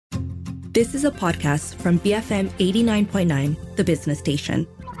This is a podcast from BFM 89.9, the business station.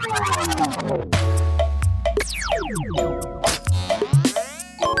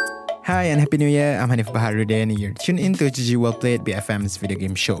 Hi and Happy New Year, I'm Hanif Baharudin and you're tuned in to GG Well Played, BFM's video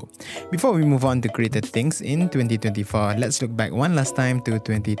game show. Before we move on to creative things in 2024, let's look back one last time to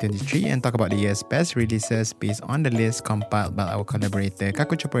 2023 and talk about the year's best releases based on the list compiled by our collaborator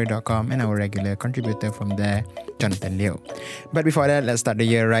Kakuchopurei.com and our regular contributor from there, Jonathan Liu. But before that, let's start the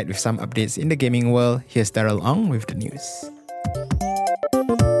year right with some updates in the gaming world. Here's Daryl Ong with the news.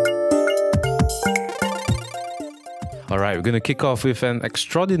 Alright, we're going to kick off with an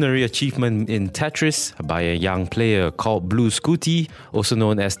extraordinary achievement in Tetris by a young player called Blue Scooty, also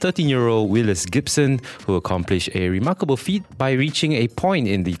known as 13-year-old Willis Gibson, who accomplished a remarkable feat by reaching a point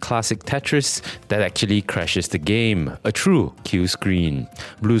in the classic Tetris that actually crashes the game, a true kill screen.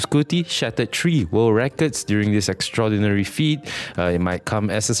 Blue Scooty shattered 3 world records during this extraordinary feat. It might come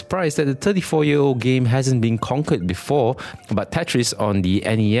as a surprise that the 34-year-old game hasn't been conquered before, but Tetris on the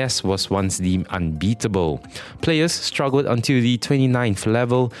NES was once deemed unbeatable. Players struggled until the 29th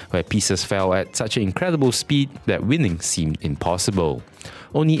level, where pieces fell at such an incredible speed that winning seemed impossible.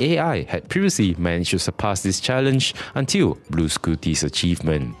 Only AI had previously managed to surpass this challenge until Blue Scooty's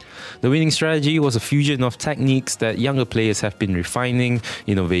achievement. The winning strategy was a fusion of techniques that younger players have been refining,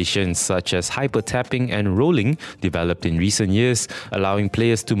 innovations such as hyper-tapping and rolling developed in recent years, allowing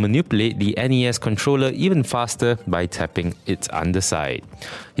players to manipulate the NES controller even faster by tapping its underside.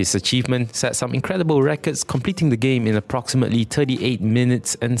 His achievement set some incredible records, completing the game in approximately 38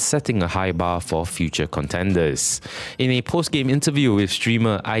 minutes and setting a high bar for future contenders. In a post-game interview with streamer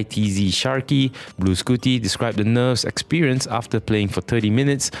ITZ Sharky, Blue Scooty described the nerves experienced after playing for 30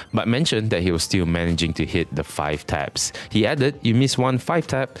 minutes, but mentioned that he was still managing to hit the 5 taps. He added, "You miss one 5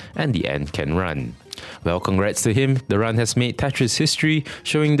 tap and the end can run." Well, congrats to him. The run has made Tetris history,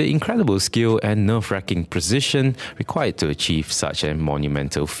 showing the incredible skill and nerve-wracking precision required to achieve such a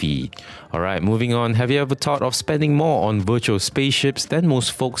monumental feat. Alright, moving on. Have you ever thought of spending more on virtual spaceships than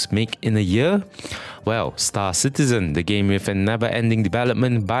most folks make in a year? Well, Star Citizen, the game with a never-ending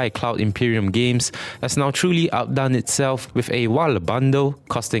development by Cloud Imperium Games, has now truly outdone itself with a wallet bundle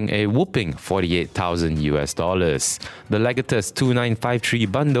costing a whopping $48,000. The Legatus 2953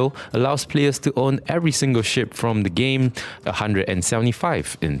 bundle allows players to own every single ship from the game,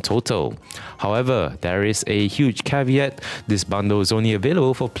 175 in total. However, there is a huge caveat. This bundle is only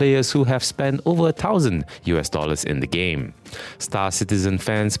available for players who have spent over $1,000 in the game. Star Citizen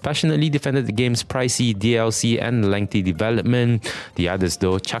fans passionately defended the game's pricey DLC and lengthy development. The others,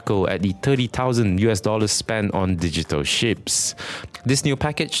 though, chuckle at the $30,000 spent on digital ships. This new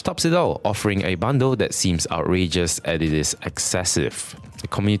package tops it all, offering a bundle that seems outrageous as it is excessive. The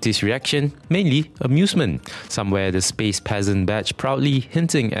community's reaction? Mainly amusement. Some wear the Space Peasant badge proudly,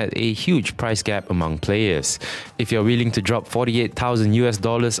 hinting at a huge price gap among players. If you're willing to drop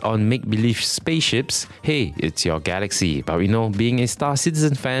 $48,000 on make-believe spaceships, hey, it's your galaxy. But we know being a Star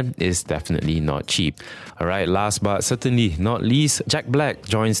Citizen fan is definitely not cheap. Alright, last but certainly not least, Jack Black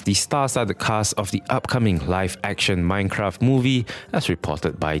joins the star-studded cast of the upcoming live-action Minecraft movie, as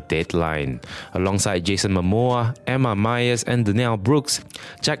reported by Deadline. Alongside Jason Momoa, Emma Myers and Danielle Brooks,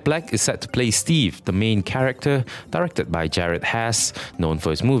 Jack Black is set to play Steve, the main character, directed by Jared Haas, known for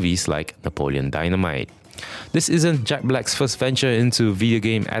his movies like Napoleon Dynamite. This isn't Jack Black's first venture into video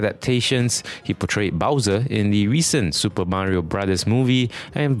game adaptations. He portrayed Bowser in the recent Super Mario Bros. Movie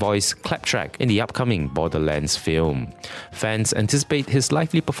and voiced Claptrap in the upcoming Borderlands film. Fans anticipate his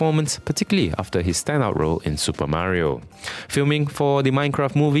lively performance, particularly after his standout role in Super Mario. Filming for the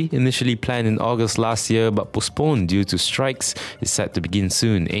Minecraft movie, initially planned in August last year but postponed due to strikes, is set to begin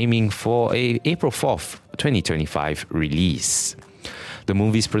soon, aiming for a April 4th, 2025 release. The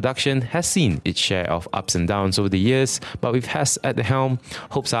movie's production has seen its share of ups and downs over the years, but with Hess at the helm,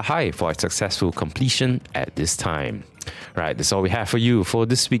 hopes are high for a successful completion at this time. Right, that's all we have for you for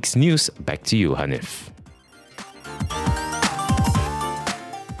this week's news. Back to you, Hanif.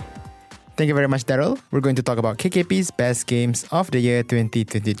 Thank you very much, Daryl. We're going to talk about KKP's Best Games of the Year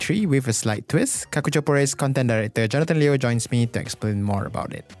 2023 with a slight twist. Kakuchopurei's content director Jonathan Liu joins me to explain more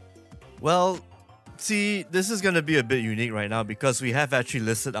about it. Well, see, this is going to be a bit unique right now because we have actually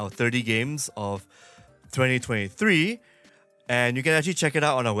listed our 30 games of 2023, and you can actually check it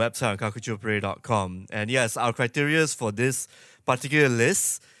out on our website on kakuchopurei.com. And yes, our criteria for this particular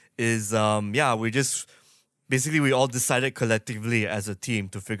list is, we all decided collectively as a team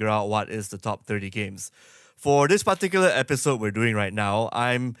to figure out what is the top 30 games. For this particular episode we're doing right now,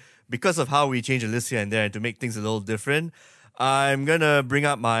 because of how we change the list here and there and to make things a little different, I'm going to bring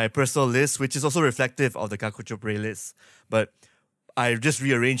up my personal list, which is also reflective of the Kakuchopurei list. But I just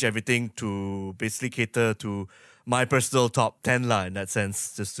rearranged everything to basically cater to my personal top 10 lah, in that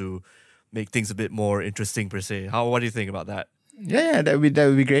sense, just to make things a bit more interesting per se. What do you think about that? Yeah, that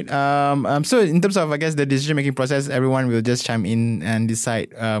would be great. So in terms of, I guess, the decision making process, everyone will just chime in and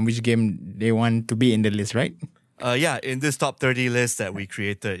decide which game they want to be in the list, right? Yeah, in this top 30 list that we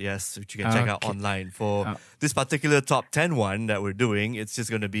created, yes, which you can check out online. For this particular top 10 one that we're doing, it's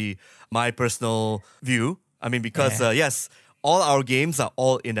just going to be my personal view. I mean, because, yes, all our games are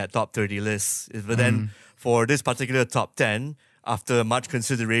all in that top 30 list. But then for this particular top 10, after much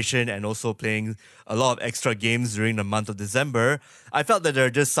consideration and also playing a lot of extra games during the month of December, I felt that there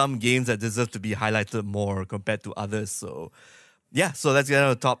are just some games that deserve to be highlighted more compared to others. So, yeah, so let's get on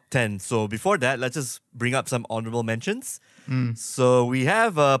the top 10. So before that, let's just bring up some honorable mentions. So we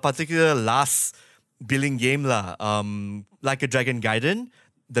have a particular last billing game, Like a Dragon Gaiden,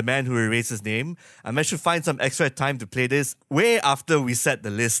 The Man Who Erased His Name. I managed to find some extra time to play this way after we set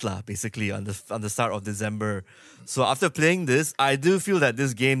the list, basically on the start of December. So after playing this, I do feel that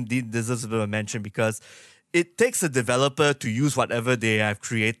this game deserves a bit of a mention because it takes a developer to use whatever they have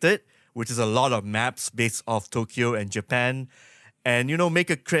created, which is a lot of maps based off Tokyo and Japan, and, make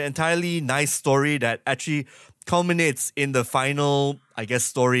an entirely nice story that actually culminates in the final, I guess,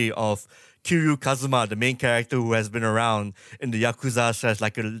 story of Kiryu Kazuma, the main character who has been around in the Yakuza /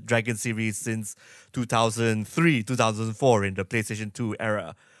 Like a Dragon series since 2003, 2004 in the PlayStation 2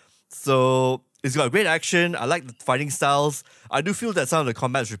 era. So it's got great action. I like the fighting styles. I do feel that some of the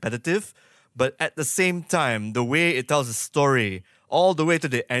combat is repetitive, but at the same time, the way it tells a story all the way to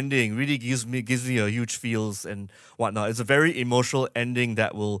the ending really gives me a huge feels and whatnot. It's a very emotional ending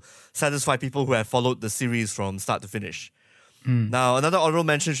that will satisfy people who have followed the series from start to finish. Now, another honorable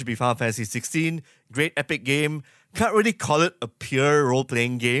mention should be Final Fantasy 16. Great epic game. Can't really call it a pure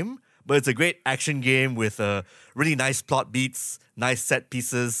role-playing game, but it's a great action game with really nice plot beats, nice set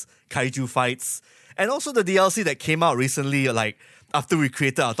pieces, kaiju fights, and also the DLC that came out recently, after we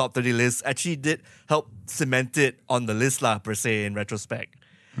created our top 30 list, actually did help cement it on the list per se in retrospect.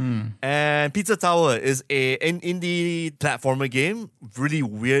 And Pizza Tower is an indie platformer game, really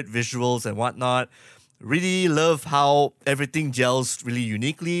weird visuals and whatnot. Really love how everything gels really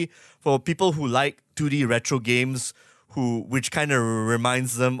uniquely. For people who like 2D retro games, which kind of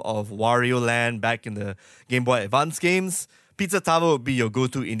reminds them of Wario Land back in the Game Boy Advance games, Pizza Tower would be your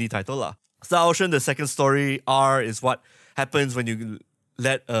go-to indie title. Star Ocean, the second story, R, is what happens when you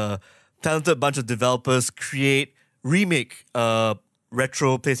let a talented bunch of developers remake a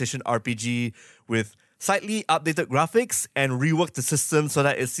retro PlayStation RPG with slightly updated graphics and rework the system so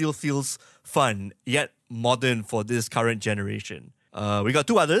that it still feels fun, yet modern for this current generation. We got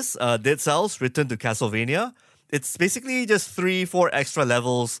two others, Dead Cells, Return to Castlevania. It's basically just 3-4 extra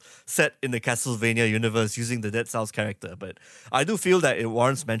levels set in the Castlevania universe using the Dead Cells character. But I do feel that it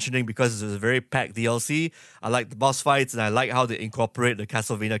warrants mentioning because it's a very packed DLC. I like the boss fights and I like how they incorporate the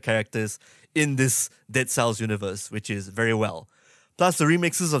Castlevania characters in this Dead Cells universe, which is very well. Plus the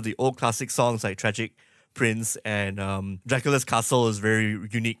remixes of the old classic songs like Tragic Prince and Dracula's Castle is very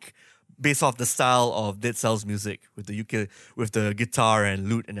unique, based off the style of Dead Cells music with the guitar and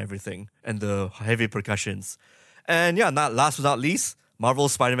lute and everything, and the heavy percussions. And yeah, last but not least,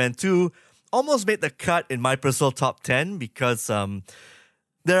 Marvel's Spider-Man 2 almost made the cut in my personal top 10 because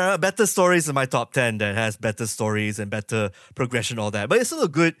there are better stories in my top 10 that has better stories and better progression, all that. But it's still a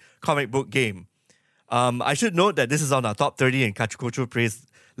good comic book game. I should note that this is on our top 30 in Kakuchopurei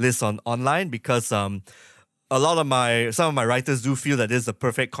list online because some of my writers do feel that this is the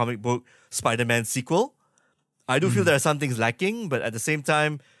perfect comic book Spider-Man sequel. I do feel there are some things lacking, but at the same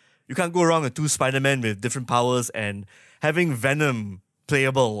time, you can't go wrong with two Spider-Men with different powers and having Venom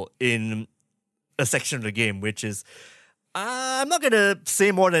playable in a section of the game, which is... I'm not going to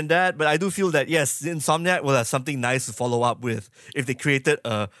say more than that, but I do feel that, yes, Insomniac will have something nice to follow up with if they created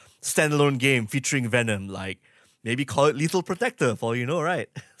a standalone game featuring Venom, like maybe call it Lethal Protector for all you know, right?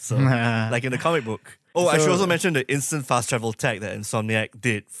 So, like in the comic book. Oh, I should also mention the instant fast travel tech that Insomniac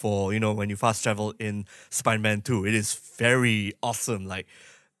did for, when you fast travel in Spider-Man 2. It is very awesome. Like,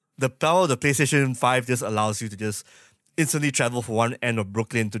 the power of the PlayStation 5 just allows you to just instantly travel from one end of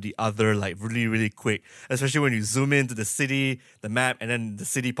Brooklyn to the other, like really, really quick. Especially when you zoom into the city, the map, and then the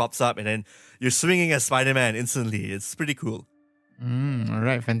city pops up, and then you're swinging as Spider-Man instantly. It's pretty cool. All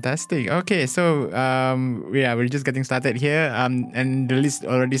right, fantastic. Okay, so we're just getting started here. And the list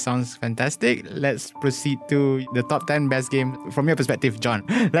already sounds fantastic. Let's proceed to the top 10 best game from your perspective, John.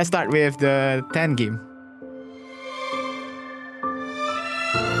 Let's start with the 10 game.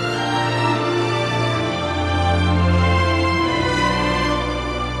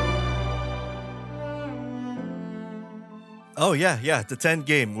 Oh, yeah. The 10th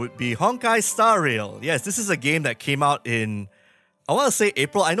game would be Honkai Star Rail. Yes, this is a game that came out in, I want to say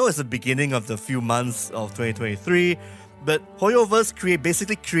April. I know it's the beginning of the few months of 2023, but Hoyoverse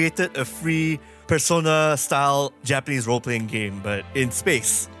basically created a free Persona-style Japanese role-playing game, but in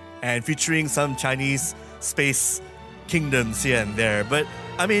space, and featuring some Chinese space kingdoms here and there. But,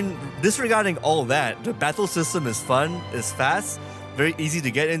 I mean, disregarding all that, the battle system is fun, is fast, very easy to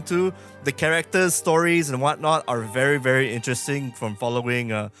get into. The characters, stories, and whatnot are very, very interesting, from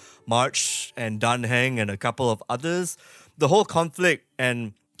following March and Danheng and a couple of others. The whole conflict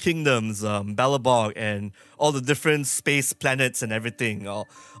and kingdoms, Balabog, and all the different space planets and everything,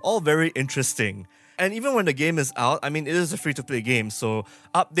 all very interesting. And even when the game is out, I mean, it is a free-to-play game, so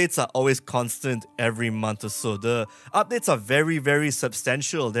updates are always constant every month or so. The updates are very, very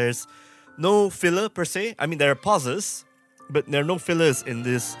substantial. There's no filler per se. I mean, there are pauses, but there are no fillers in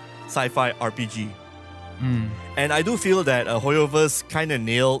this sci-fi RPG. And I do feel that Hoyoverse kind of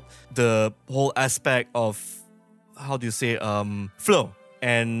nailed the whole aspect of, how do you say, flow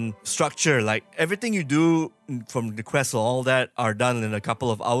and structure. Like, everything you do from the quest or all that are done in a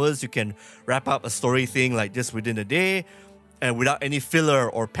couple of hours. You can wrap up a story thing like just within a day and without any filler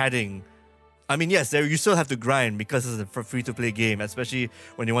or padding. I mean, yes, you still have to grind because it's a free-to-play game, especially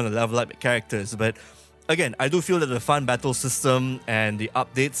when you want to level up characters. But again, I do feel that the fun battle system and the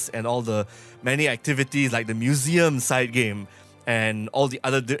updates and all the many activities, like the museum side game and all the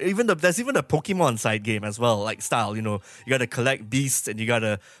other, there's even a Pokemon side game as well, like style, you gotta collect beasts and you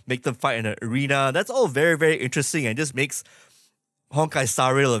gotta make them fight in an arena. That's all very, very interesting and just makes Honkai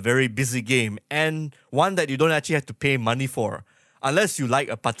Star Rail a very busy game, and one that you don't actually have to pay money for. Unless you like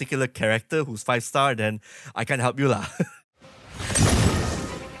a particular character who's 5-star, then I can't help you lah.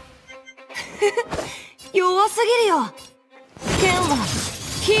 弱すぎるよ。剣は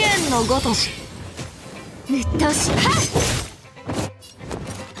飛燕のごとし。うっとうし。はっ。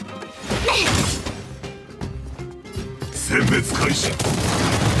殲滅開始。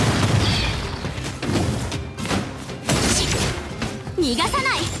逃がさ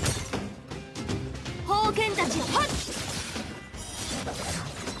ない。宝剣たちよ。はっ。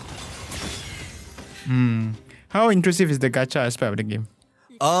How intrusive is the gacha aspect of the game?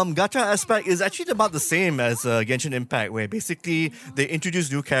 Gacha aspect is actually about the same as Genshin Impact, where basically they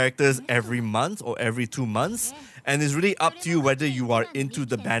introduce new characters every month or every 2 months, and it's really up to you whether you are into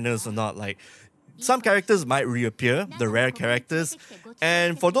the banners or not. Like, some characters might reappear, the rare characters,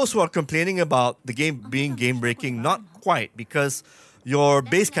 and for those who are complaining about the game being game-breaking, not quite, because your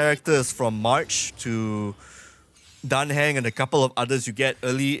base characters from March to Danheng and a couple of others you get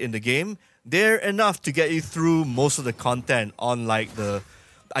early in the game, they're enough to get you through most of the content on like the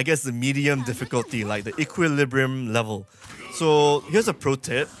medium difficulty, like the equilibrium level. So here's a pro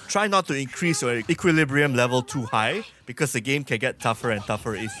tip. Try not to increase your equilibrium level too high, because the game can get tougher and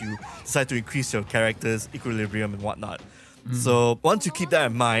tougher if you decide to increase your character's equilibrium and whatnot. So once you keep that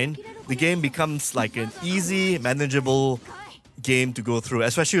in mind, the game becomes like an easy, manageable game to go through,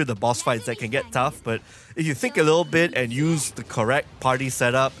 especially with the boss fights that can get tough. But if you think a little bit and use the correct party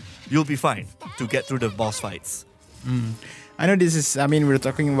setup, you'll be fine to get through the boss fights. I know this is, we're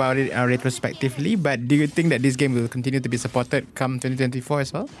talking about it retrospectively, but do you think that this game will continue to be supported come 2024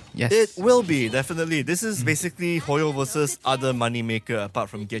 as well? Yes. It will be, definitely. This is basically Hoyoverse's other moneymaker apart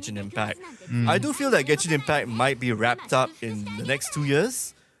from Genshin Impact. I do feel that Genshin Impact might be wrapped up in the next 2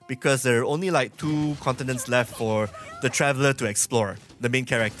 years, because there are only like 2 continents left for the traveler to explore, the main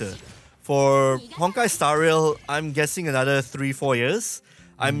character. For Honkai Star Rail, I'm guessing another 3-4 years.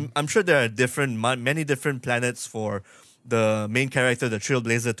 I'm sure there are many different planets for the main character, the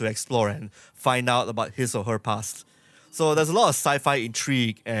Trailblazer, to explore and find out about his or her past. So there's a lot of sci-fi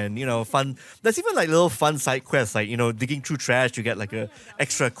intrigue and, fun. There's even like little fun side quests, like, digging through trash, you get like a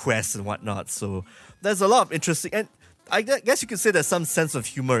extra quest and whatnot. So there's a lot of interesting, and I guess you could say there's some sense of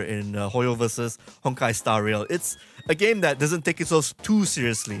humor in Hoyoverse's Honkai Star Rail. It's a game that doesn't take itself too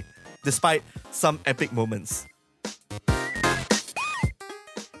seriously, despite some epic moments.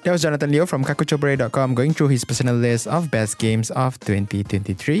 That was Jonathan Leo from Kakuchopurei.com going through his personal list of best games of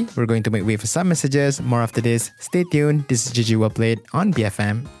 2023. We're going to make way for some messages. More after this. Stay tuned. This is GG Well Played on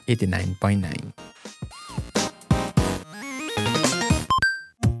BFM 89.9.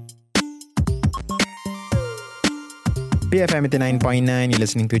 BFM 89.9, you're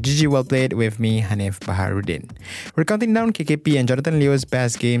listening to GG Well Played with me, Hanif Baharuddin. We're counting down KKP and Jonathan Leo's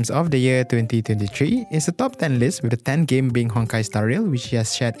best games of the year 2023. It's a top 10 list with the 10th game being Honkai Star Rail, which he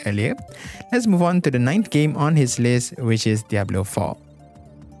has shared earlier. Let's move on to the 9th game on his list, which is Diablo 4.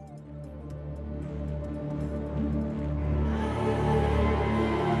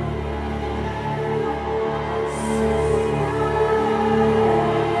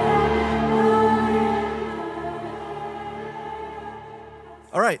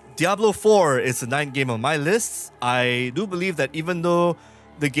 Diablo 4 is the ninth game on my list. I do believe that even though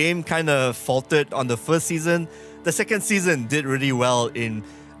the game kind of faltered on the first season, the second season did really well in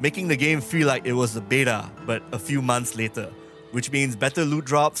making the game feel like it was the beta, but a few months later, which means better loot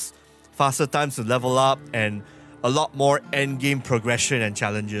drops, faster times to level up, and a lot more end-game progression and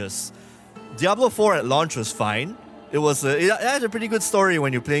challenges. Diablo 4 at launch was fine. It had a pretty good story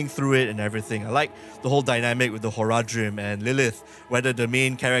when you're playing through it and everything. I like the whole dynamic with the Horadrim and Lilith, whether the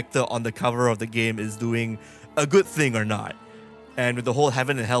main character on the cover of the game is doing a good thing or not. And with the whole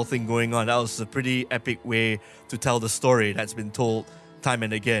heaven and hell thing going on, that was a pretty epic way to tell the story that's been told time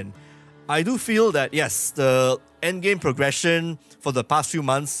and again. I do feel that, yes, the endgame progression for the past few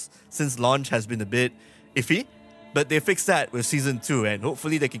months since launch has been a bit iffy, but they fixed that with Season 2, and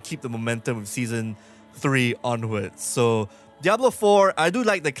hopefully they can keep the momentum with Season 3 onwards. So Diablo 4, I do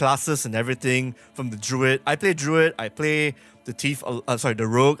like the classes and everything from the Druid. I play Druid, I play the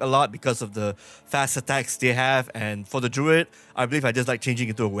Rogue a lot because of the fast attacks they have, and for the Druid, I believe I just like changing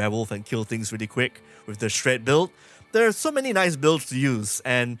into a werewolf and kill things really quick with the Shred build. There are so many nice builds to use,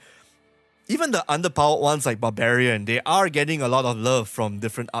 and even the underpowered ones like Barbarian, they are getting a lot of love from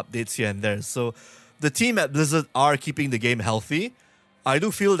different updates here and there. So the team at Blizzard are keeping the game healthy. I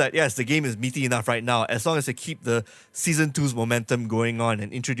do feel that, yes, the game is meaty enough right now, as long as they keep the Season 2's momentum going on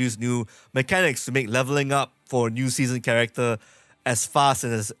and introduce new mechanics to make leveling up for a new season character as fast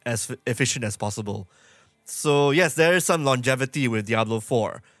and as efficient as possible. So yes, there is some longevity with Diablo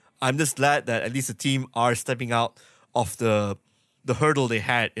 4. I'm just glad that at least the team are stepping out of the hurdle they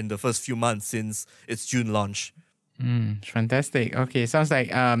had in the first few months since its June launch. Fantastic. Okay, sounds like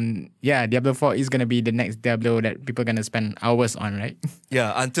Diablo 4 is gonna be the next Diablo that people are gonna spend hours on, right?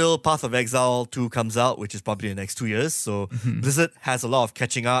 Yeah, until Path of Exile 2 comes out, which is probably the next 2 years. So Blizzard has a lot of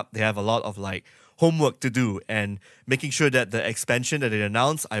catching up. They have a lot of homework to do and making sure that the expansion that they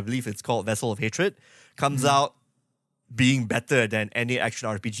announced, I believe it's called Vessel of Hatred, comes out being better than any action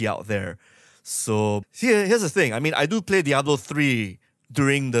RPG out there. So here's the thing. I mean, I do play Diablo 3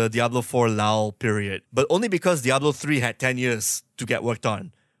 during the Diablo 4 lull period, but only because Diablo 3 had 10 years to get worked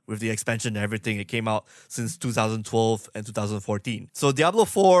on with the expansion and everything. It came out since 2012 and 2014. So Diablo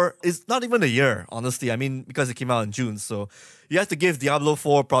 4 is not even a year, honestly. I mean, because it came out in June. So you have to give Diablo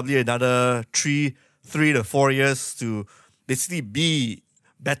 4 probably another 3 to 4 years to basically be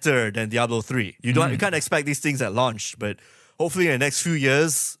better than Diablo 3. You can't expect these things at launch, but hopefully in the next few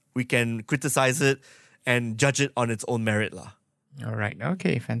years, we can criticize it and judge it on its own merit lah. All right.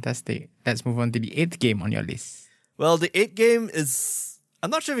 Okay, fantastic. Let's move on to the 8th game on your list. Well, the 8th game is, I'm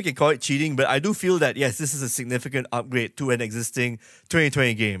not sure if we can call it cheating, but I do feel that, yes, this is a significant upgrade to an existing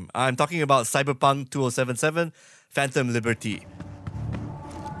 2020 game. I'm talking about Cyberpunk 2077 Phantom Liberty.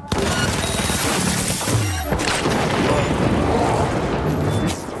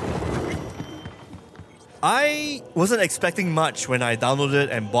 I wasn't expecting much when I downloaded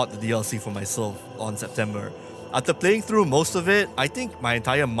and bought the DLC for myself on September. After playing through most of it, I think my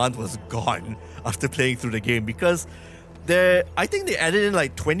entire month was gone after playing through the game because I think they added in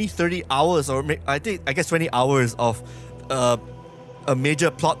 20, 30 hours, or I guess 20 hours of a major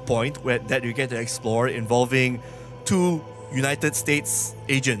plot point that you get to explore involving two United States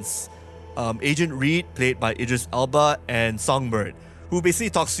agents. Agent Reed, played by Idris Elba, and Songbird, who basically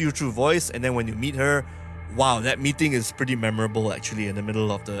talks to you through voice, and then when you meet her, wow, that meeting is pretty memorable actually in the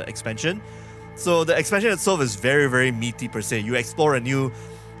middle of the expansion. So the expansion itself is very, very meaty per se. You explore a new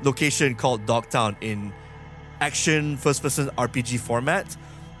location called Dogtown in action first-person RPG format.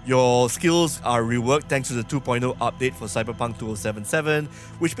 Your skills are reworked thanks to the 2.0 update for Cyberpunk 2077,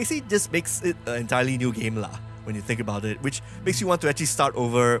 which basically just makes it an entirely new game lah, when you think about it, which makes you want to actually start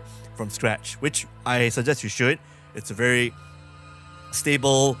over from scratch, which I suggest you should. It's a very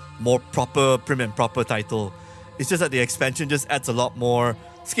stable, more proper, prim and proper title. It's just that the expansion just adds a lot more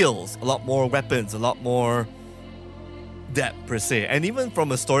skills, a lot more weapons, a lot more depth per se. And even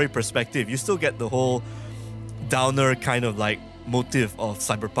from a story perspective, you still get the whole downer kind of motive of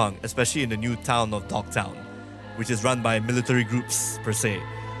Cyberpunk, especially in the new town of Dogtown, which is run by military groups per se.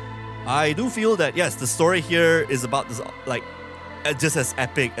 I do feel that, yes, the story here is about this, just as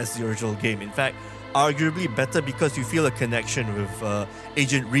epic as the original game. In fact, arguably better because you feel a connection with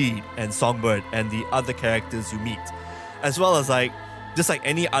Agent Reed and Songbird and the other characters you meet, as well as just like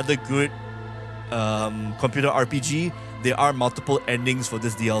any other good computer RPG, there are multiple endings for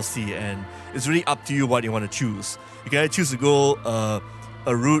this DLC, and it's really up to you what you want to choose. You can either choose to go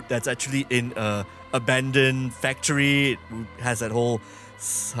a route that's actually in a abandoned factory. It has that whole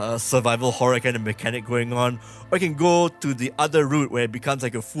survival horror kind of mechanic going on, or you can go to the other route where it becomes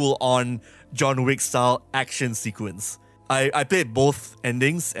like a full-on John Wick style action sequence. I played both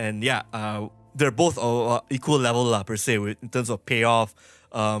endings, and they're both equal level per se in terms of payoff,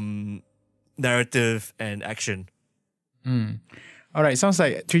 narrative, and action. All right, sounds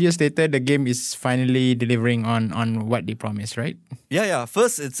like 3 years later, the game is finally delivering on what they promised, right? Yeah.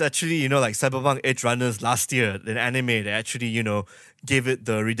 First, it's actually, like Cyberpunk Edge Runners last year, an anime that actually, gave it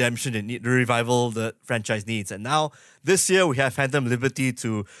the redemption and the revival the franchise needs. And now, this year, we have Phantom Liberty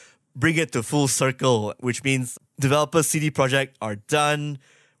to bring it to full circle, which means developers CD Projekt are done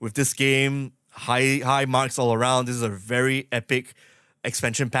with this game. High marks all around. This is a very epic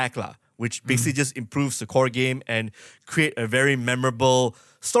expansion pack, which basically just improves the core game and create a very memorable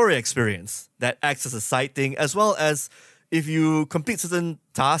story experience that acts as a side thing, as well as if you complete certain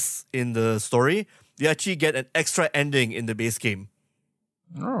tasks in the story, you actually get an extra ending in the base game.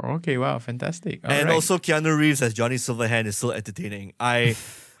 Oh, okay. Wow, fantastic. All and right. also Keanu Reeves as Johnny Silverhand is still entertaining. I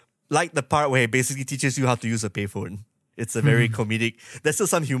like the part where he basically teaches you how to use a payphone. It's a very comedic. There's still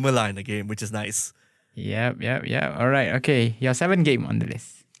some humor in the game, which is nice. Yep. All right. Okay. Your 7th game on the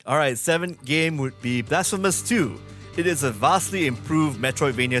list. All right, 7th game would be Blasphemous 2. It is a vastly improved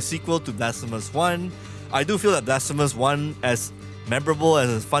Metroidvania sequel to Blasphemous 1. I do feel that Blasphemous 1, as memorable,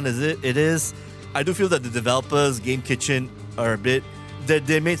 as fun as it is, I do feel that the developers, Game Kitchen, are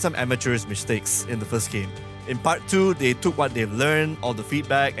they made some amateurish mistakes in the first game. In part 2, they took what they've learned, all the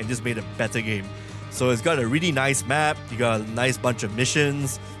feedback, and just made a better game. So it's got a really nice map, you got a nice bunch of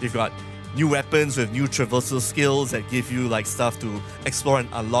missions, you've got new weapons with new traversal skills that give you stuff to explore and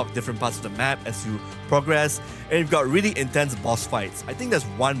unlock different parts of the map as you progress. And you've got really intense boss fights. I think there's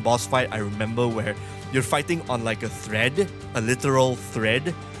one boss fight I remember where you're fighting on a thread, a literal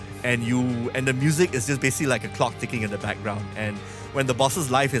thread, and the music is just basically like a clock ticking in the background. And when the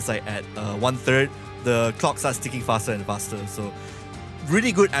boss's life is at 1/3, the clock starts ticking faster and faster. So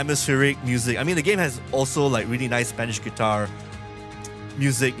really good atmospheric music. I mean, the game has also really nice Spanish guitar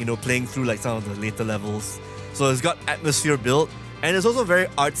music, playing through some of the later levels. So it's got atmosphere built, and it's also very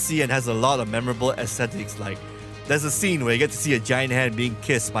artsy and has a lot of memorable aesthetics. There's a scene where you get to see a giant hand being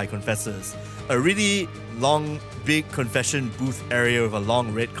kissed by confessors. A really long, big confession booth area with a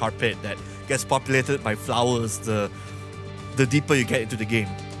long red carpet that gets populated by flowers the deeper you get into the game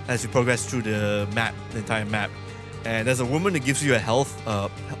as you progress through the entire map. And there's a woman that gives you a health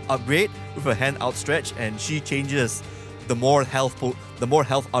upgrade with her hand outstretched, and she changes the more health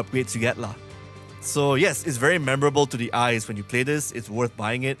upgrades you get. So yes, it's very memorable to the eyes when you play this. It's worth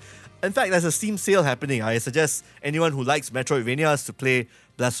buying it. In fact, there's a Steam sale happening. I suggest anyone who likes Metroidvanias to play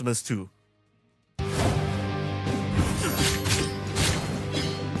Blasphemous 2.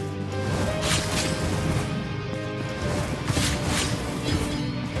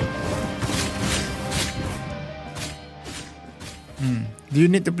 Do you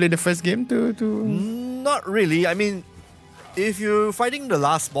need to play the first game to? Not really. I mean, if you're fighting the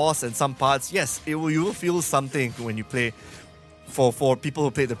last boss in some parts, yes, you will feel something when you play for people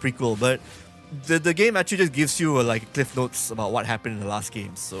who played the prequel. But the game actually just gives you cliff notes about what happened in the last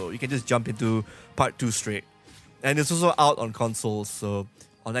game, so you can just jump into part 2 straight. And it's also out on consoles, so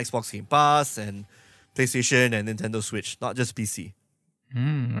on Xbox Game Pass and PlayStation and Nintendo Switch, not just PC.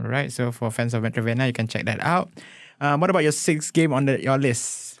 All right. So for fans of Metroidvania, you can check that out. What about your 6th game on your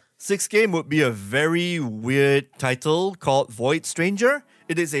list? 6th game would be a very weird title called Void Stranger.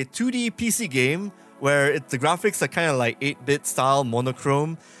 It is a 2D PC game where the graphics are kind of 8-bit style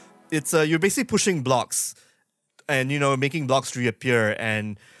monochrome. It's you're basically pushing blocks and making blocks reappear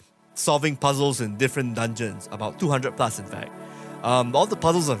and solving puzzles in different dungeons, about 200 plus in fact. All the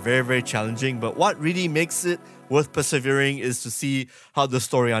puzzles are very, very challenging, but what really makes it worth persevering is to see how the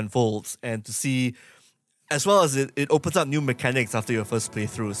story unfolds and to see, as well as it opens up new mechanics after your first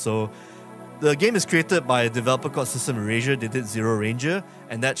playthrough. So the game is created by a developer called System Erasure. They did Zero Ranger,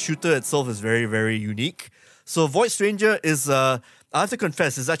 and that shooter itself is very, very unique. So Void Stranger is, I have to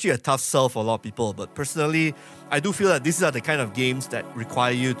confess, it's actually a tough sell for a lot of people. But personally, I do feel that these are the kind of games that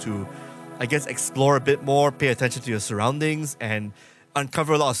require you to, explore a bit more, pay attention to your surroundings, and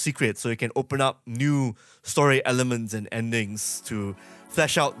uncover a lot of secrets so you can open up new story elements and endings to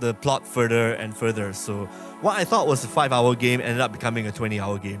flesh out the plot further and further. So what I thought was a 5-hour game ended up becoming a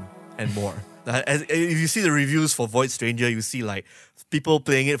 20-hour game and more. If you see the reviews for Void Stranger, you see people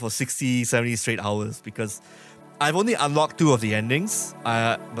playing it for 60, 70 straight hours, because I've only unlocked 2 of the endings,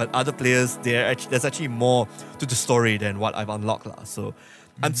 but other players, there's actually more to the story than what I've unlocked. So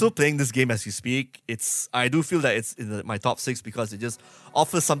I'm still playing this game as we speak. I do feel that it's in my top 6 because it just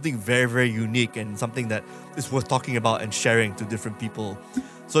offers something very, very unique and something that is worth talking about and sharing to different people.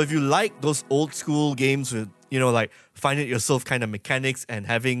 So if you like those old school games with like find it yourself kind of mechanics and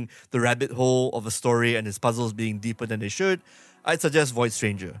having the rabbit hole of a story and its puzzles being deeper than they should, I'd suggest Void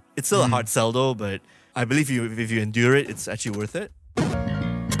Stranger. It's still a hard sell though, but I believe if you endure it, it's actually worth it.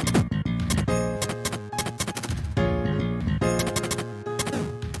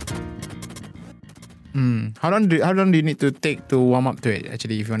 How long do you need to take to warm up to it,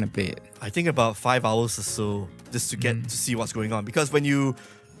 actually, if you want to play it? I think about 5 hours or so just to get to see what's going on. Because when you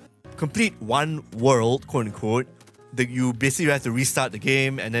complete one world, quote unquote, you basically have to restart the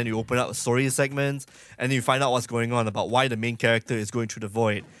game, and then you open up a story segment, and then you find out what's going on about why the main character is going through the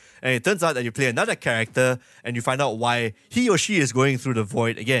void. And it turns out that you play another character, and you find out why he or she is going through the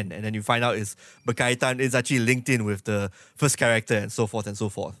void again. And then you find out is berkaitan is actually linked in with the first character, and so forth and so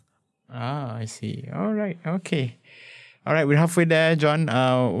forth. Ah, I see. All right. Okay. All right. We're halfway there, John.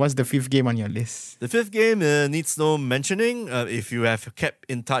 What's the fifth game on your list? The fifth game needs no mentioning. If you have kept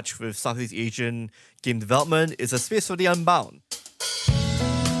in touch with Southeast Asian game development, it's A Space for the Unbound.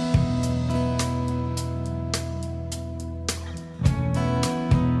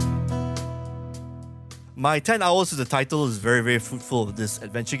 My 10 hours of the title is very, very fruitful of this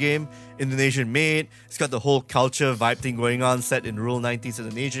adventure game. Indonesian made. It's got the whole culture vibe thing going on, set in rural 90s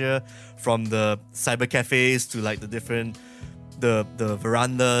Indonesia, from the cyber cafes to like the different the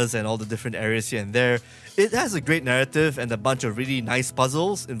verandas and all the different areas here and there. It has a great narrative and a bunch of really nice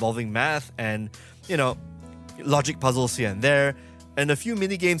puzzles involving math and, logic puzzles here and there, and a few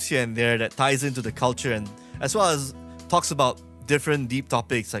mini games here and there that ties into the culture, and as well as talks about different deep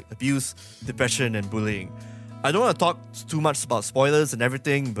topics like abuse, depression, and bullying. I don't want to talk too much about spoilers and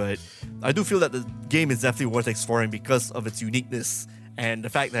everything, but I do feel that the game is definitely worth exploring because of its uniqueness and the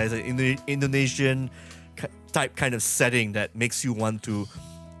fact that it's an Indonesian type kind of setting that makes you want to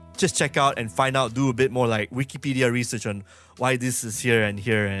just check out and find out, do a bit more like Wikipedia research on why this is here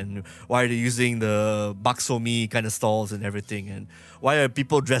and why they're using the bakso mi kind of stalls and everything, and why are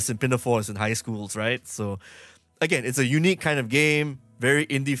people dressed in pinafores in high schools, right? So again, it's a unique kind of game, very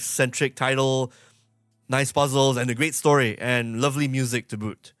indie-centric title, nice puzzles, and a great story, and lovely music to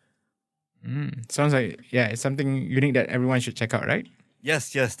boot. Sounds like, it's something unique that everyone should check out, right?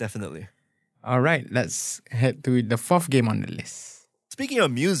 Yes, definitely. All right, let's head to the fourth game on the list. Speaking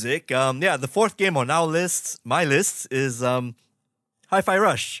of music, the fourth game on my list, is Hi-Fi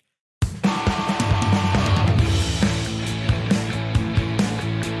Rush.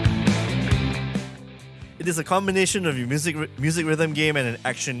 It is a combination of your music rhythm game and an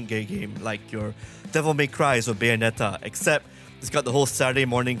action game, like your Devil May Cry or Bayonetta, except it's got the whole Saturday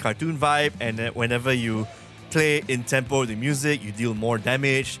morning cartoon vibe, and whenever you play in tempo with the music, you deal more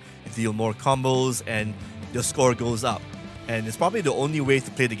damage, you deal more combos, and your score goes up. And it's probably the only way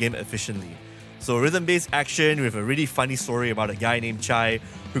to play the game efficiently. So rhythm-based action with a really funny story about a guy named Chai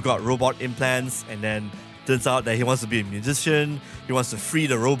who got robot implants, and then turns out that he wants to be a musician, he wants to free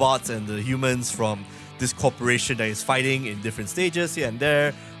the robots and the humans from this corporation that is fighting in different stages here and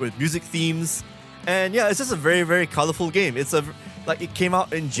there with music themes. And it's just a very, very colorful game. It came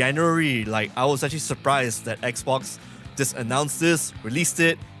out in January. Like, I was actually surprised that Xbox just announced this, released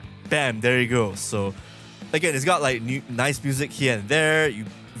it, bam, there you go. So again, it's got like nice music here and there,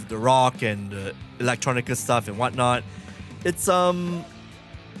 the rock and the electronica stuff and whatnot. It's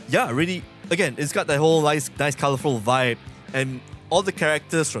really, again, it's got that whole nice colorful vibe, and all the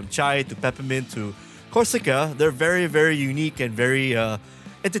characters from Chai to Peppermint to Corsica, they're very, very unique and very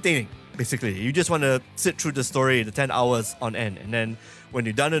entertaining, basically. You just want to sit through the story, the 10 hours on end. And then when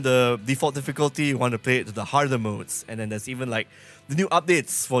you're done with the default difficulty, you want to play it to the harder modes. And then there's even like the new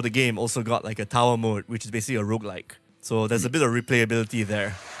updates for the game also got like a tower mode, which is basically a roguelike. So there's a bit of replayability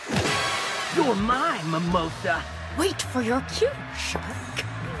there. You're mine, Mimosa. Wait for your cue, Shark.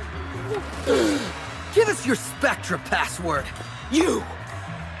 Give us your Spectra password. You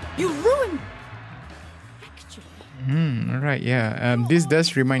ruined. All right, this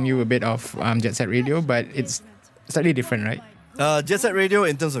does remind you a bit of Jet Set Radio, but it's slightly different, right? Jet Set Radio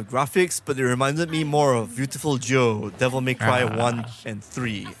in terms of graphics, but it reminded me more of Beautiful Joe, Devil May Cry 1 and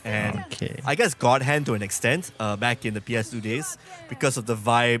 3, and I guess God Hand to an extent, back in the PS2 days, because of the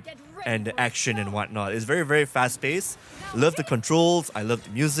vibe and the action and whatnot. It's very, very fast-paced. Love the controls, I love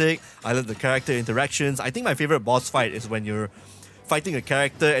the music, I love the character interactions. I think my favorite boss fight is when you're fighting a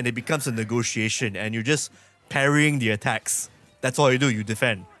character and it becomes a negotiation and you're just parrying the attacks. That's all you do, you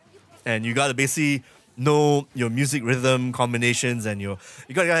defend. And you gotta basically know your music rhythm combinations, and you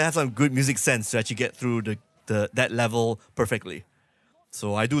gotta have some good music sense to actually get through that level perfectly.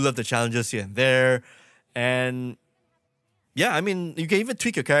 So I do love the challenges here and there. And you can even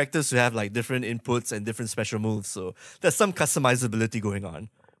tweak your characters to have like different inputs and different special moves. So there's some customizability going on.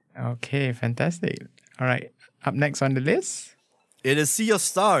 Okay, fantastic. All right. Up next on the list. It is Sea of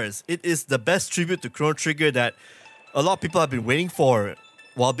Stars. It is the best tribute to Chrono Trigger that a lot of people have been waiting for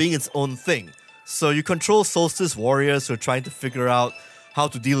while being its own thing. So you control Solstice warriors who are trying to figure out how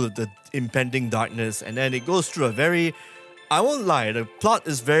to deal with the impending darkness, and then it goes through a very, I won't lie, the plot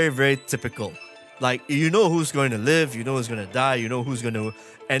is very, very typical. Like, you know who's going to live, you know who's going to die, you know who's going to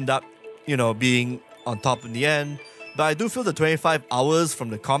end up, being on top in the end. But I do feel the 25 hours, from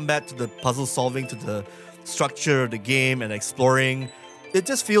the combat to the puzzle solving to the structure of the game and exploring, it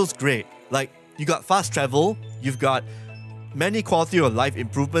just feels great. Like, you got fast travel, you've got many quality of life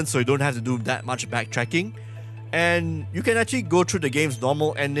improvements, so you don't have to do that much backtracking. And you can actually go through the game's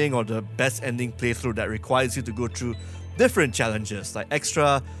normal ending or the best ending playthrough that requires you to go through different challenges, like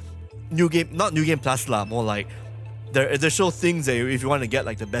extra new game, not new game plus lah, more like there are additional things that if you want to get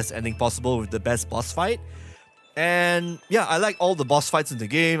like the best ending possible with the best boss fight. And yeah, I like all the boss fights in the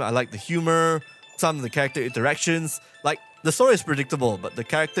game. I like the humor, some of the character interactions. Like, the story is predictable, but the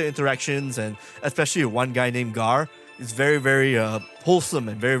character interactions, and especially one guy named Gar, is very, very wholesome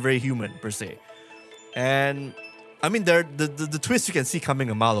and very, very human per se. And I mean, the twist you can see coming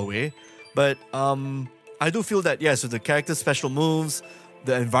a mile away, but I do feel that yes, with the character's special moves,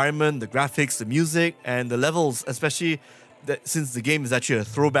 the environment, the graphics, the music, and the levels, especially that since the game is actually a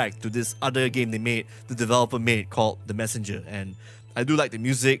throwback to this other game the developer made called The Messenger. And I do like the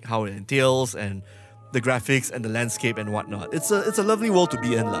music, how it entails, and the graphics and the landscape and whatnot. It's a lovely world to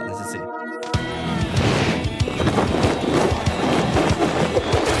be in, let's just say.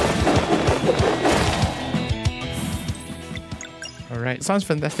 Alright, sounds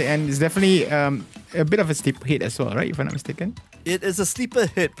fantastic, and it's definitely a bit of a sleeper hit as well, right? If I'm not mistaken. It is a sleeper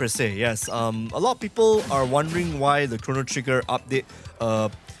hit per se, yes. A lot of people are wondering why the Chrono Trigger update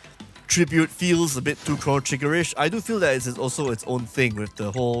tribute feels a bit too Chrono Trigger-ish. I do feel that it's also its own thing with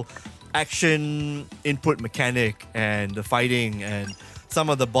the whole action input mechanic and the fighting and some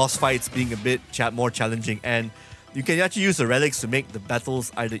of the boss fights being a bit more challenging. And you can actually use the relics to make the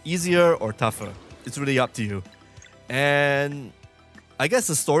battles either easier or tougher. It's really up to you. And I guess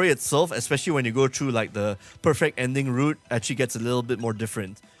the story itself, especially when you go through like the perfect ending route, actually gets a little bit more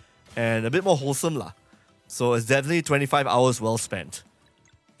different and a bit more wholesome lah. So it's definitely 25 hours well spent.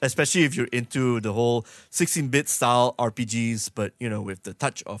 Especially if you're into the whole 16-bit style RPGs, but with the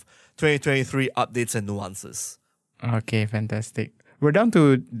touch of 2023 updates and nuances. Okay, fantastic. We're down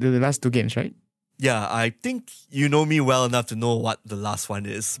to the last two games, right? Yeah, I think you know me well enough to know what the last one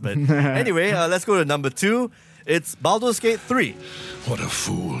is. But anyway, let's go to number 2. It's Baldur's Gate 3. What a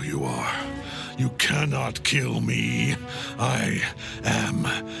fool you are. You cannot kill me. I am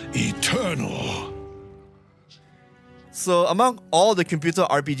eternal. So among all the computer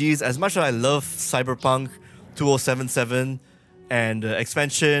RPGs, as much as I love Cyberpunk 2077 and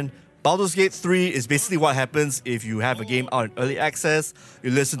expansion, Baldur's Gate 3 is basically what happens if you have a game out in early access,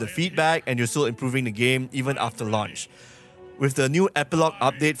 you listen to feedback, and you're still improving the game even after launch. With the new epilogue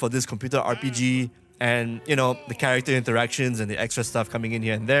update for this computer RPG, and the character interactions and the extra stuff coming in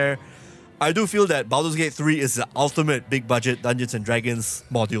here and there, I do feel that Baldur's Gate 3 is the ultimate big budget Dungeons and Dragons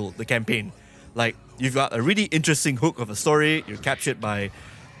module, the campaign. Like, you've got a really interesting hook of a story, you're captured by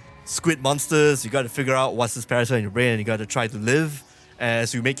squid monsters, you got to figure out what's this parasite in your brain, and you got to try to live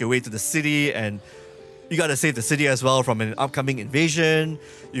as you make your way to the city, and you got to save the city as well from an upcoming invasion.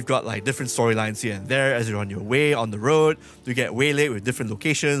 You've got like different storylines here and there as you're on your way on the road. You get waylaid with different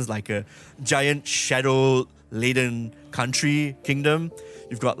locations, like a giant shadow-laden country kingdom.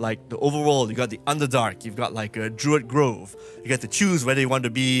 You've got like the overworld, you got the Underdark, you've got like a Druid Grove. You get to choose whether you want to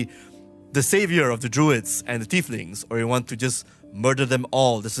be the savior of the druids and the tieflings, or you want to just murder them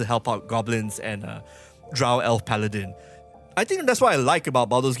all just to help out goblins and drow elf paladin. I think that's what I like about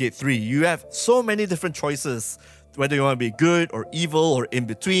Baldur's Gate 3. You have so many different choices, whether you want to be good or evil or in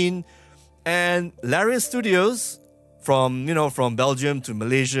between. And Larian Studios, from Belgium to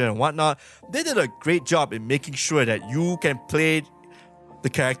Malaysia and whatnot, they did a great job in making sure that you can play the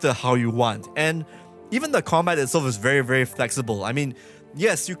character how you want. And even the combat itself is very, very flexible. I mean,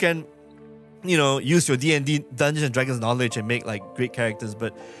 yes, you can use your D&D Dungeons and Dragons knowledge and make like great characters,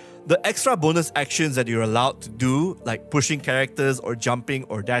 but the extra bonus actions that you're allowed to do, like pushing characters or jumping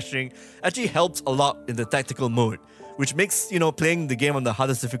or dashing, actually helps a lot in the tactical mode, which makes playing the game on the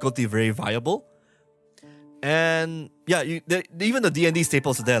hardest difficulty very viable. And yeah, even the D&D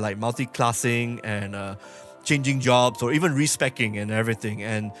staples are there, like multi-classing and changing jobs or even respecking and everything.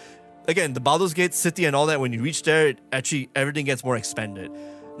 And again, the Baldur's Gate city and all that, when you reach there, everything gets more expanded.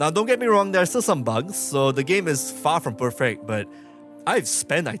 Now, don't get me wrong, there are still some bugs, so the game is far from perfect, but I've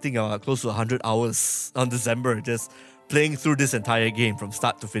spent, I think, close to 100 hours on December just playing through this entire game from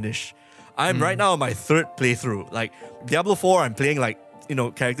start to finish. I'm right now on my third playthrough. Like Diablo 4, I'm playing like,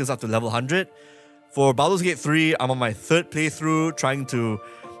 characters up to level 100. For Baldur's Gate 3, I'm on my third playthrough trying to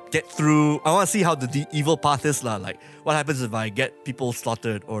get through. I want to see how the evil path is. Like what happens if I get people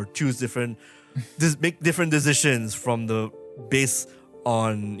slaughtered or choose make different decisions from the base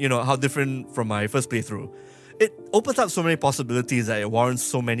on, how different from my first playthrough. It opens up so many possibilities that it warrants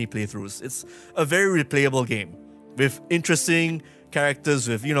so many playthroughs. It's a very replayable game with interesting characters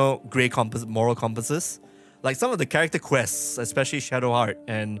with, grey moral compasses. Like some of the character quests, especially Shadowheart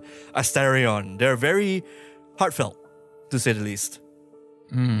and Astarion, they're very heartfelt, to say the least.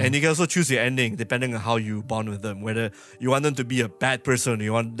 And you can also choose your ending depending on how you bond with them. Whether you want them to be a bad person or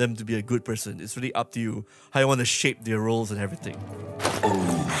you want them to be a good person. It's really up to you how you want to shape their roles and everything.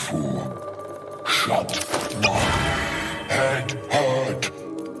 Oh, shut my head hurt.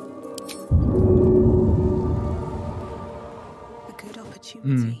 A good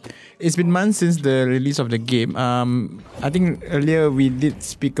opportunity. It's been months since the release of the game. I think earlier we did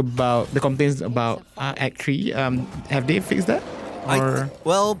speak about the complaints about Act 3. Have they fixed that? I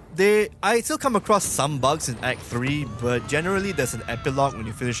still come across some bugs in Act 3, but generally there's an epilogue when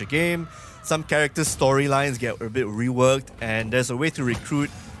you finish a game. Some characters' storylines get a bit reworked, and there's a way to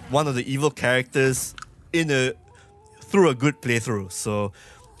recruit one of the evil characters through a good playthrough. So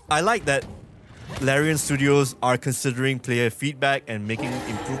I like that Larian Studios are considering player feedback and making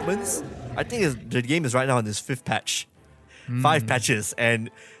improvements. I think the game is right now on this 5th patch. 5 patches, and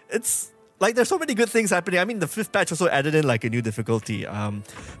it's like there's so many good things happening. I mean, the 5th patch also added in like a new difficulty.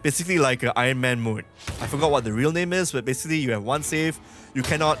 Basically like an Iron Man mode. I forgot what the real name is, but basically you have one save. You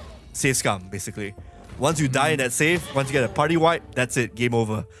cannot save scum, basically. Once you die in that save, once you get a party wipe, that's it. Game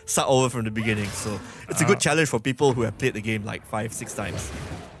over. Start over from the beginning. So it's a good challenge for people who have played the game like 5-6 times.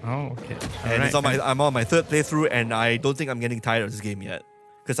 Oh, okay. And I'm on my 3rd playthrough, and I don't think I'm getting tired of this game yet.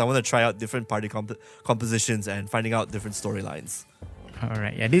 Because I want to try out different party compositions and finding out different storylines.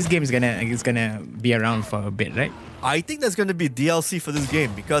 Alright, yeah, this game is gonna be around for a bit, right? I think there's gonna be DLC for this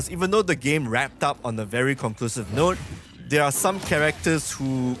game because even though the game wrapped up on a very conclusive note, there are some characters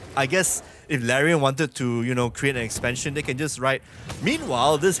who, I guess, if Larian wanted to, create an expansion, they can just write,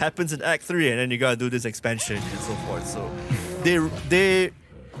 meanwhile, this happens in Act 3 and then you gotta do this expansion and so forth. So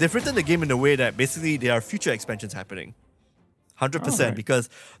they've written the game in a way that basically there are future expansions happening. 100%, because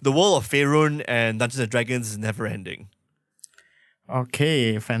the world of Faerun and Dungeons & Dragons is never ending.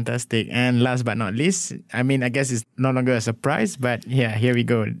 Okay, fantastic. And last but not least, I guess it's no longer a surprise, but yeah, here we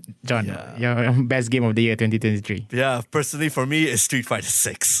go. John, your best game of the year 2023. Yeah, personally for me, it's Street Fighter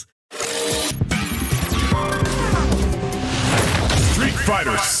 6. Street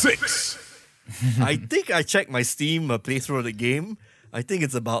Fighter 6. I think I checked my Steam playthrough of the game. I think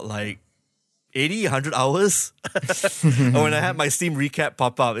it's about like 80, 100 hours. And when I had my Steam recap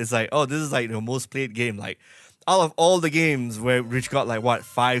pop up, it's like, oh, this is like the most played game. Like, out of all the games which got like what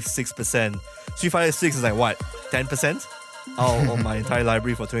 5-6%, Street Fighter 6 is like what 10% out of my entire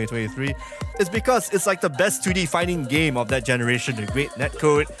library for 2023. It's because it's like the best 2D fighting game of that generation. A great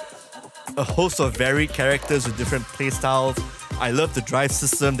netcode, a host of varied characters with different playstyles. I love the drive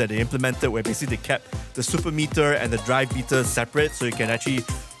system that they implemented, where basically they kept the super meter and the drive meter separate, so you can actually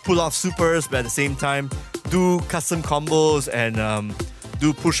pull off supers, but at the same time do custom combos and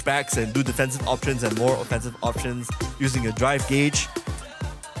do pushbacks and do defensive options and more offensive options using a drive gauge.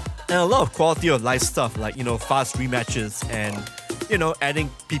 And a lot of quality of life stuff like, fast rematches and, adding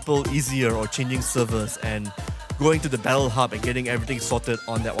people easier or changing servers and going to the battle hub and getting everything sorted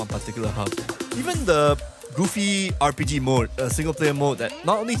on that one particular hub. Even the goofy RPG mode, a single player mode that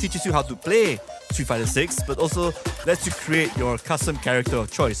not only teaches you how to play Street Fighter 6, but also lets you create your custom character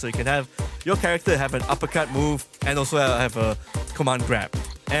of choice. So you can have your character have an uppercut move and also have a command grab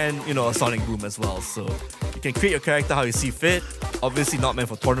and, a sonic boom as well. So you can create your character how you see fit. Obviously not meant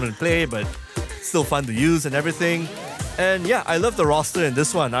for tournament play, but still fun to use and everything. And yeah, I love the roster in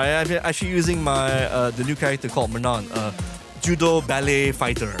this one. I'm actually using the new character called Manon, a judo ballet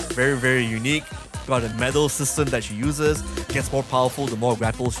fighter. Very, very unique. Got a medal system that she uses. Gets more powerful the more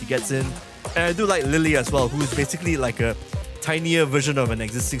grapples she gets in. And I do like Lily as well, who's basically like a tinier version of an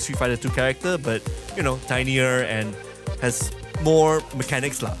existing Street Fighter 2 character, but, tinier and has more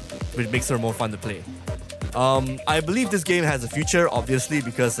mechanics, which makes her more fun to play. I believe this game has a future, obviously,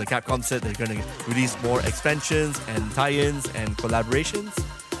 because Capcom said they're going to release more expansions and tie-ins and collaborations.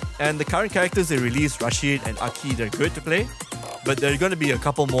 And the current characters they released, Rashid and Aki, they're good to play, but there are going to be a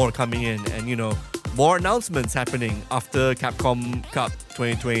couple more coming in and, more announcements happening after Capcom Cup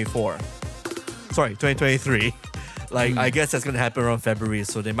 2024. Sorry, 2023. I guess that's going to happen around February,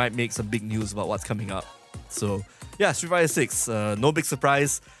 so they might make some big news about what's coming up. So, yeah, Street Fighter 6, no big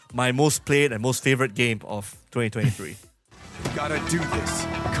surprise. my most played and most favorite game of 2023. Gotta do this.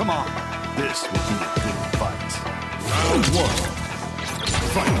 Come on. This will be a good fight. Round 1.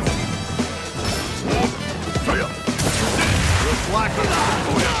 Fight. Black it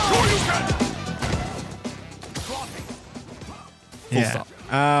Yeah.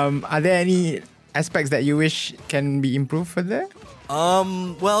 Are there any aspects that you wish can be improved further?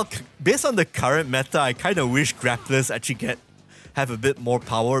 Well, based on the current meta, I kind of wish grapplers actually have a bit more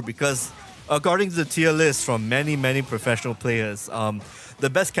power because according to the tier list from many professional players, the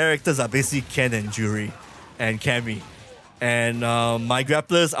best characters are basically Ken and Juri and Cammy. And my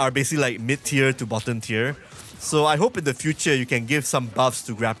grapplers are basically like mid-tier to bottom tier. So I hope in the future you can give some buffs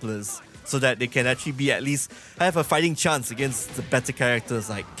to grapplers so that they can actually be at least have a fighting chance against the better characters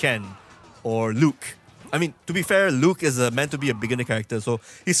like Ken or Luke. I mean, to be fair, Luke is meant to be a beginner character, so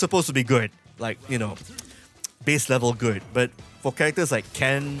he's supposed to be good. Like, base level good. But for characters like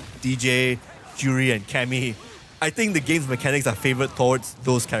Ken, DJ, Juri, and Cammy, I think the game's mechanics are favored towards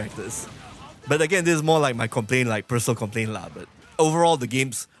those characters. But again, this is more like my complaint, like personal complaint lah. But overall, the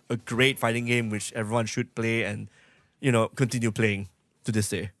game's a great fighting game which everyone should play and, continue playing to this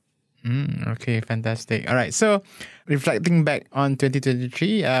day. Okay, fantastic. All right, so reflecting back on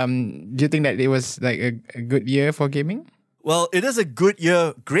 2023, do you think that it was like a good year for gaming? Well, it is a great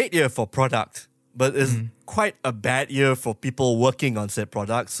year for product, but it's quite a bad year for people working on said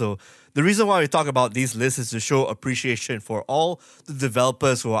product. So the reason why we talk about these lists is to show appreciation for all the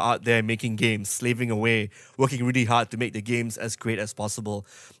developers who are out there making games, slaving away, working really hard to make the games as great as possible.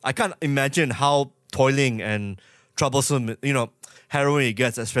 I can't imagine how toiling and troublesome, harrowing it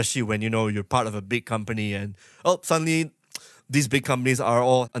gets, especially when, you're part of a big company and, suddenly these big companies are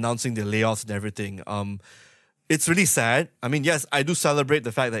all announcing their layoffs and everything. It's really sad. I mean, yes, I do celebrate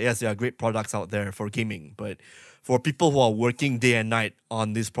the fact that, yes, there are great products out there for gaming, but for people who are working day and night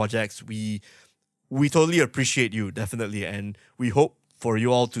on these projects, we totally appreciate you, definitely, and we hope for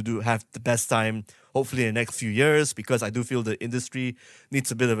you all to have the best time, hopefully in the next few years, because I do feel the industry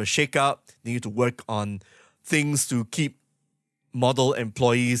needs a bit of a shake-up. They need to work on things to keep model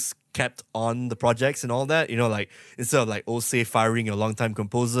employees kept on the projects and all that. Like instead of like say firing a long-time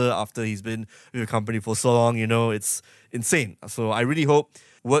composer after he's been with the company for so long, it's insane. So I really hope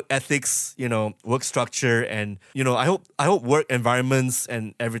work ethics, work structure, and I hope work environments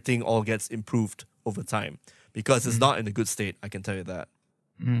and everything all gets improved over time because it's not in a good state. I can tell you that.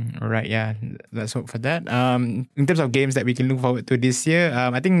 All right, yeah, let's hope for that. In terms of games that we can look forward to this year,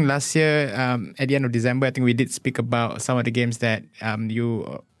 I think last year at the end of December, I think we did speak about some of the games that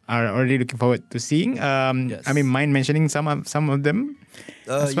you are already looking forward to seeing. Yes. I mean, mind mentioning some of them?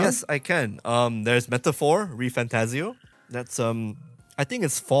 Well? Yes, I can. There's Metaphor, ReFantazio. That's I think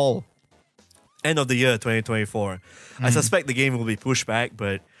it's fall, end of the year 2024. I suspect the game will be pushed back,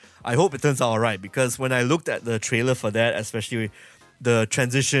 but I hope it turns out alright because when I looked at the trailer for that, especially the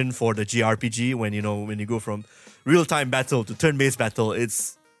transition for the JRPG when you go from real-time battle to turn-based battle,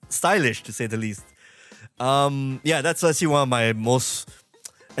 it's stylish to say the least. That's actually one of my most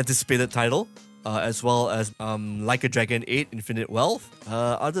anticipated title, as well as Like a Dragon 8 Infinite Wealth.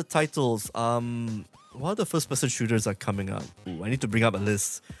 Other titles, what are the first-person shooters are coming up? I need to bring up a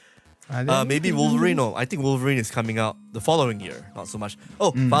list. Maybe Wolverine. No, I think Wolverine is coming out the following year. Not so much.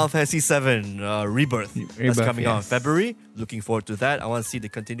 Final Fantasy VII Rebirth. That's coming out in February. Looking forward to that. I want to see the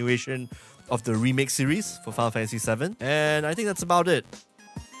continuation of the remake series for Final Fantasy VII. And I think that's about it.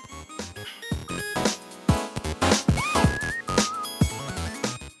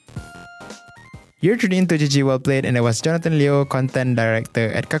 You're tuned into GG Well Played, and it was Jonathan Leo, content director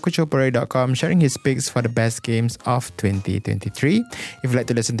at Kakuchopurei.com, sharing his picks for the best games of 2023. If you'd like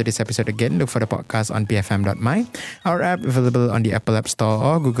to listen to this episode again, look for the podcast on bfm.my. Our app available on the Apple App Store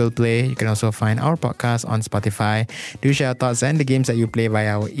or Google Play. You can also find our podcast on Spotify. Do share your thoughts and the games that you play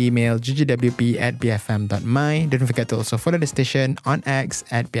via our email, ggwp@bfm.my. Don't forget to also follow the station on X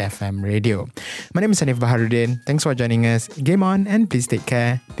at BFM Radio. My name is Hanif Baharuddin. Thanks for joining us. Game on, and please take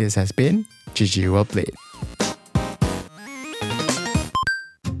care. This has been GG Well Played.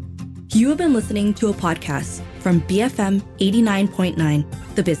 You have been listening to a podcast from BFM 89.9,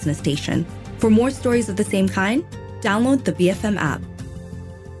 the business station. For more stories of the same kind, download the BFM app.